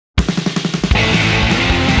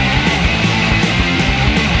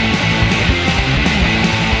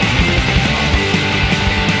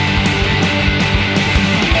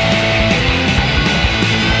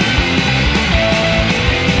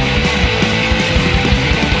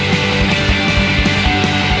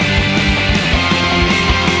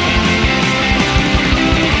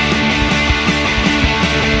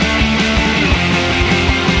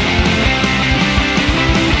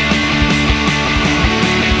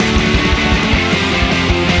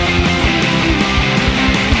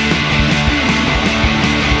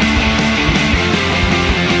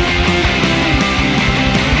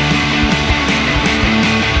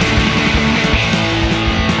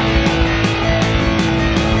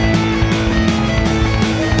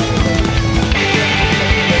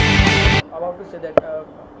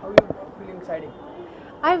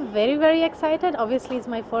very excited. Obviously, it's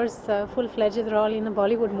my first full-fledged role in a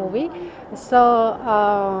Bollywood movie. So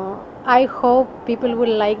I hope people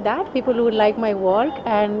will like that. People will like my work,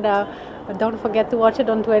 and don't forget to watch it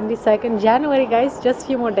on 22nd January, guys. Just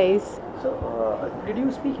few more days. So, did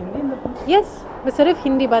you speak Hindi in the film? Yes, मैं सिर्फ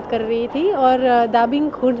हिंदी बात कर रही थी और dubbing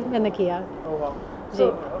खुद मैंने किया. Oh wow.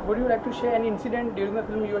 So, would you like to share any incident during the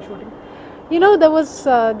film you were shooting? You know, there was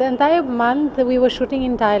the entire month we were shooting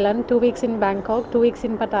in Thailand, 2 weeks in Bangkok, 2 weeks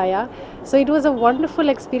in Pattaya. So it was a wonderful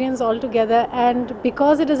experience altogether. And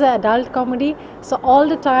because it is an adult comedy, so all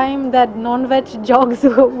the time that non-veg jokes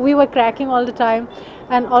we were cracking all the time.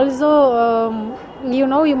 And also, you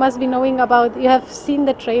know, you must be knowing about, you have seen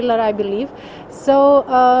the trailer, I believe. So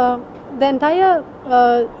the entire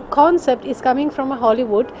concept is coming from a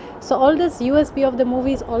Hollywood. So all this USP of the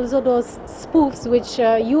movie is also those spoofs which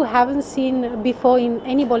you haven't seen before in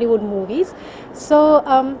any Bollywood movies. So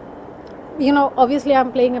you know, obviously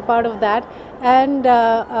I'm playing a part of that, and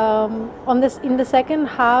in the second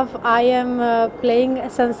half I am playing a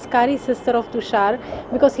sanskari sister of Tushar,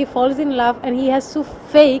 because he falls in love and he has to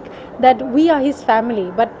fake that we are his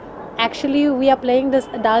family, but actually we are playing this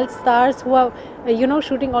adult stars who are you know,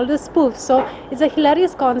 shooting all the spoofs. So it's a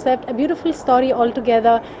hilarious concept, a beautiful story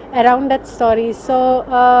altogether around that story. So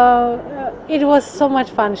it was so much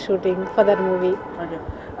fun shooting for that movie. Okay.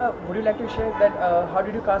 Would you like to share that how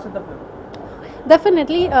did you cast in the film?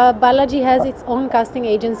 Definitely, Balaji has its own casting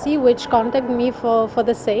agency which contacted me for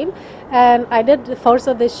the same, and I did the first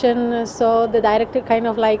audition, so the director kind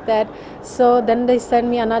of liked that. So then they sent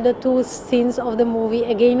me another 2 scenes of the movie.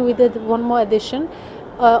 Again we did one more audition,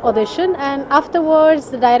 and afterwards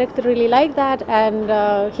the director really liked that,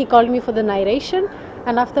 and he called me for the narration,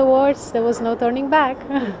 and afterwards there was no turning back.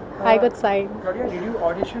 I got signed. Claudia, did you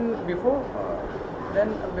audition before?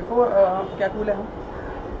 Kya Kool hai Hum?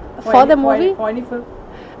 For the movie? For any film?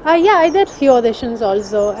 Yeah, I did few auditions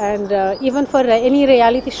also, and even for any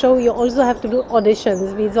reality show you also have to do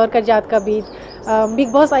auditions.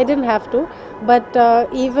 Big Boss I didn't have to, but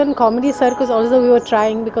even Comedy Circus also we were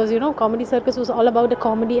trying, because you know Comedy Circus was all about the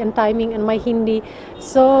comedy and timing and my Hindi.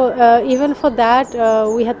 So even for that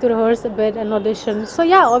we had to rehearse a bit and audition. So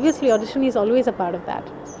yeah, obviously audition is always a part of that.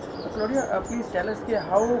 Claudia, please tell us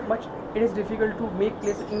how much it is difficult to make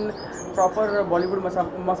place in proper Bollywood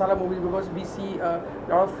masala movies, because we see a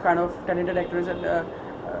lot of kind of talented actors, and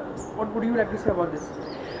what would you like to say about this?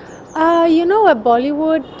 You know, a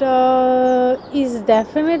Bollywood is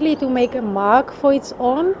definitely to make a mark for its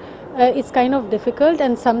own. It's kind of difficult,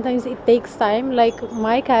 and sometimes it takes time. Like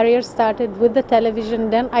my career started with the television,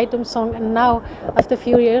 then item song, and now after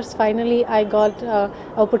few years finally I got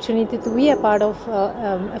opportunity to be a part of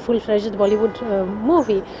a full-fledged Bollywood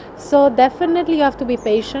movie. So definitely you have to be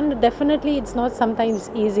patient. Definitely it's not sometimes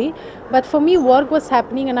easy, but for me work was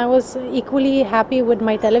happening and I was equally happy with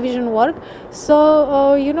my television work.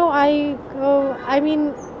 So you know, I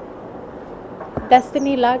mean,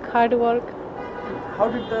 destiny, luck, hard work. How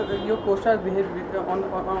did your co-stars behave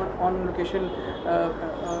on location?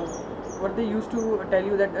 What they used to tell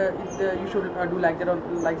you that you should do like that or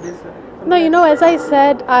like this? No, you know, as I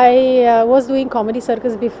said, I was doing Comedy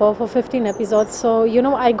Circus before for 15 episodes. So, you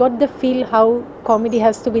know, I got the feel how comedy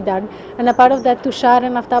has to be done. And a part of that, Tushar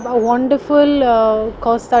and Aftab are wonderful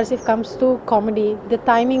co-stars if it comes to comedy. The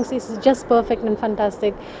timings is just perfect and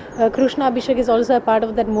fantastic. Krishna Abhishek is also a part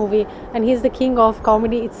of that movie, and he's the king of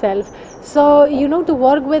comedy itself. So, you know, to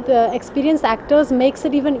work with experienced actors makes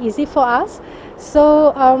it even easy for us.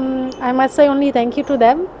 So I must say only thank you to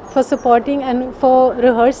them for supporting and for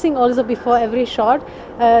rehearsing also before every shot.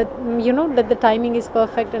 You know that the timing is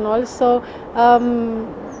perfect, and also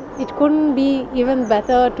it couldn't be even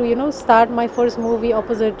better to, you know, start my first movie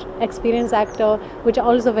opposite experienced actor, which are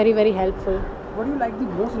also very helpful. What do you like the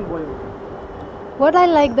most in Bollywood? What I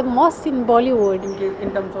like the most in Bollywood?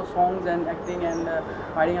 In terms of songs and acting and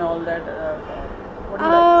hiding and all that.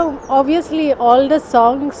 Obviously all the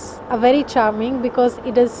songs are very charming because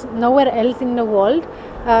it is nowhere else in the world,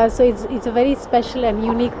 so it's a very special and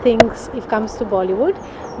unique things if comes to Bollywood.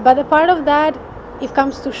 But a part of that, if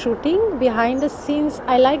comes to shooting behind the scenes,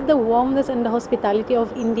 I like the warmness and the hospitality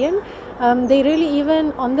of Indian. They really,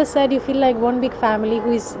 even on the set, you feel like one big family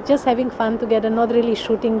who is just having fun together, not really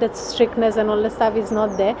shooting. That strictness and all the stuff is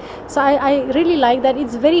not there. So I really like that.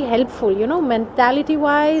 It's very helpful, you know, mentality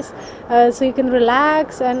wise, so you can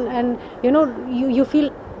relax and you know, you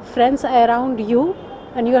feel friends are around you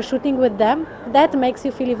and you are shooting with them. That makes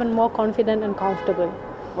you feel even more confident and comfortable.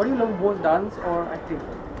 What do you love most, dance or acting?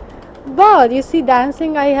 But you see,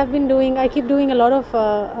 dancing I have been doing. I keep doing a lot of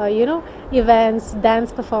events,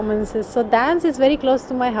 dance performances. So dance is very close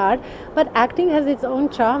to my heart. But acting has its own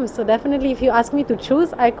charm. So definitely, if you ask me to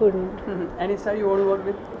choose, I couldn't. Any star you want to work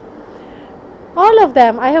with? All of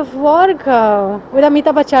them. I have worked with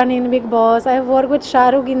Amitabh Bachchan in Big Boss. I have worked with Shah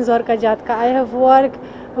Rukh in Zorka Jatka. I have worked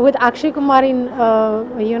with Akshay Kumar in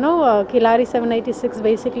Kilari 786,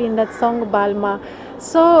 basically in that song Balma.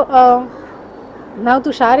 So now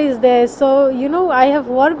Tushar is there. So I have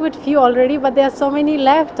worked with few already, but there are so many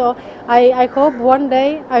left. So I hope one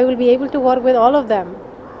day I will be able to work with all of them.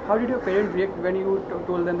 How did your parents react when you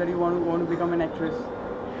told them that you want to become an actress?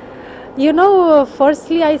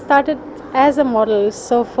 Firstly, I started as a model.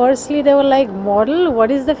 So, firstly, they were like, model, what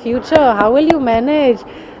is the future? How will you manage?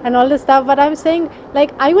 And all this stuff. But I'm saying,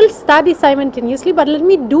 like, I will study simultaneously, but let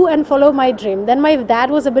me do and follow my dream. Then my dad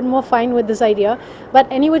was a bit more fine with this idea. But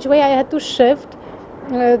any which way, I had to shift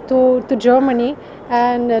to Germany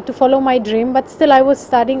and to follow my dream, but still I was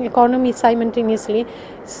studying economy simultaneously.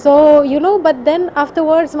 So but then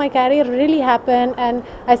afterwards my career really happened, and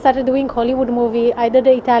I started doing Hollywood movie. I did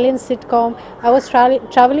an Italian sitcom. I was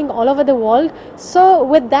traveling all over the world. So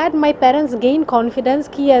with that, my parents gained confidence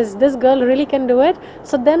ki yes, this girl really can do it.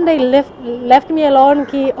 So then they left me alone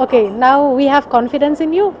ki okay, now we have confidence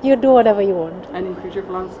in you, you do whatever you want. Any future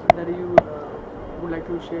plans that you would like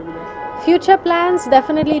to share with us? Future plans,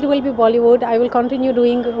 definitely it will be Bollywood. I will continue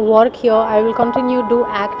doing work here. I will continue do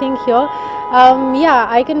acting here.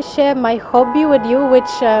 I can share my hobby with you,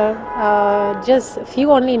 which just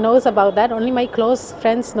few only knows about that. Only my close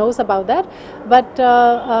friends knows about that. But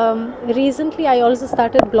recently I also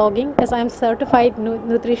started blogging, as I am certified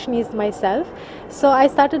nutritionist myself. So I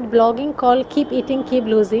started blogging called Keep Eating, Keep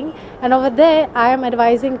Losing, and over there I am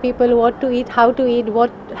advising people what to eat, how to eat,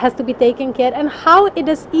 what has to be taken care, and how it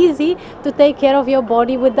is easy to take care of your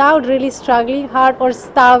body without really struggling hard or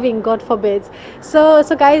starving, God forbids. So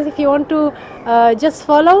guys, if you want to just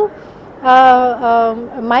follow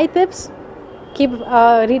my tips, keep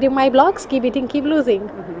reading my blogs, keep eating, keep losing.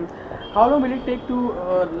 How long will it take to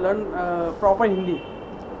learn proper Hindi?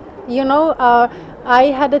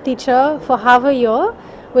 I had a teacher for half a year,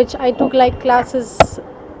 which I took like classes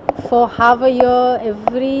for half a year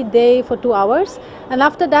every day for 2 hours. And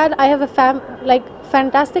after that, I have a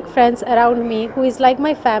fantastic friends around me who is like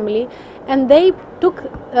my family, and they took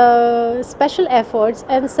special efforts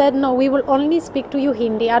and said, no, we will only speak to you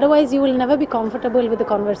Hindi, otherwise you will never be comfortable with the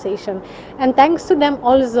conversation. And thanks to them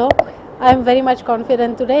also, I am very much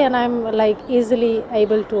confident today, and I'm like easily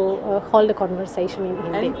able to hold a conversation in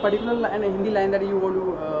Hindi. Any particular Hindi line that you want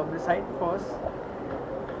to recite for us?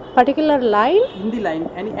 Particular line? Hindi line,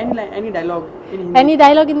 any line, any dialogue in Hindi. Any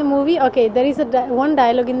dialogue in the movie? Okay, there is one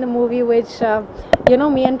dialogue in the movie which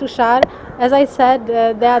me and Tushar, as I said,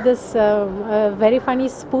 there are this very funny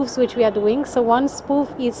spoofs which we are doing. So one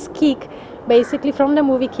spoof is Kick, basically from the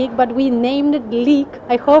movie Kick, but we named it Leak.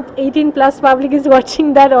 I hope 18 plus public is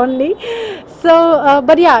watching that only. So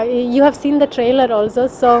but yeah, you have seen the trailer also.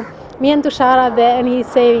 So me and Tushar are there, and he's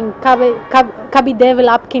saying kabhi devil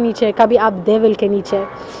aapke niche, kabhi aap devil ke niche.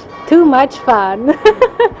 Too much fun.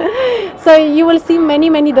 So you will see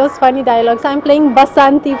many those funny dialogues. I'm playing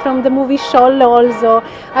Basanti from the movie Shoal also.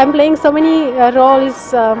 I'm playing so many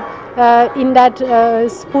roles in that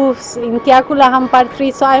spoofs in Kya Kula Hum Part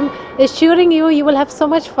 3. So I'm assuring you will have so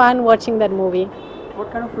much fun watching that movie.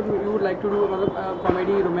 What kind of film you would like to do?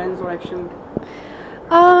 Comedy, romance, or action?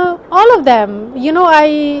 All of them.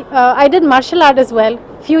 I did martial art as well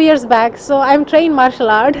few years back, so I'm trained martial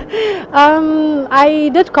art.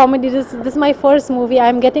 I did comedy. This is my first movie.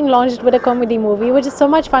 I'm getting launched with a comedy movie, which is so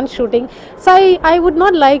much fun shooting. So I would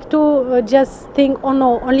not like to just think, oh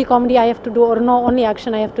no, only comedy I have to do, or no, only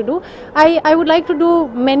action I have to do. I would like to do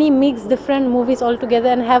many mixed different movies all together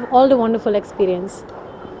and have all the wonderful experience.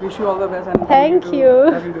 Wish you all the best, and Thank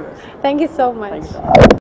you. Having to us. Thank you so much. Thanks.